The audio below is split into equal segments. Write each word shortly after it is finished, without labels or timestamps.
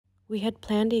We had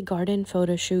planned a garden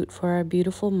photo shoot for our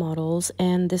beautiful models,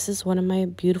 and this is one of my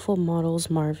beautiful models,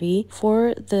 Marvy.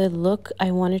 For the look,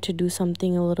 I wanted to do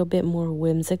something a little bit more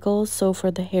whimsical, so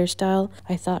for the hairstyle,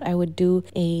 I thought I would do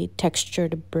a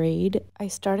textured braid. I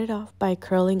started off by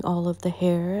curling all of the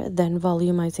hair, then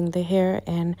volumizing the hair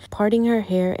and parting her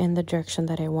hair in the direction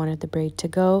that I wanted the braid to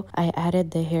go. I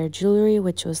added the hair jewelry,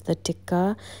 which was the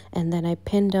tikka, and then I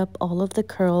pinned up all of the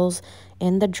curls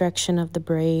in the direction of the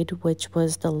braid, which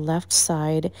was the left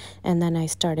side, and then I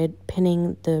started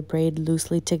pinning the braid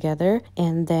loosely together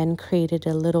and then created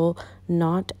a little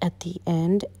knot at the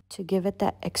end. To give it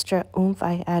that extra oomph,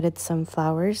 I added some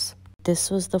flowers. This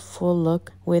was the full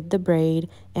look with the braid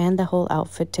and the whole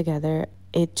outfit together.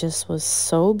 It just was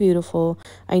so beautiful.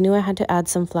 I knew I had to add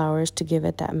some flowers to give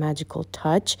it that magical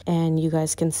touch, and you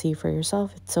guys can see for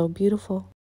yourself. It's so beautiful.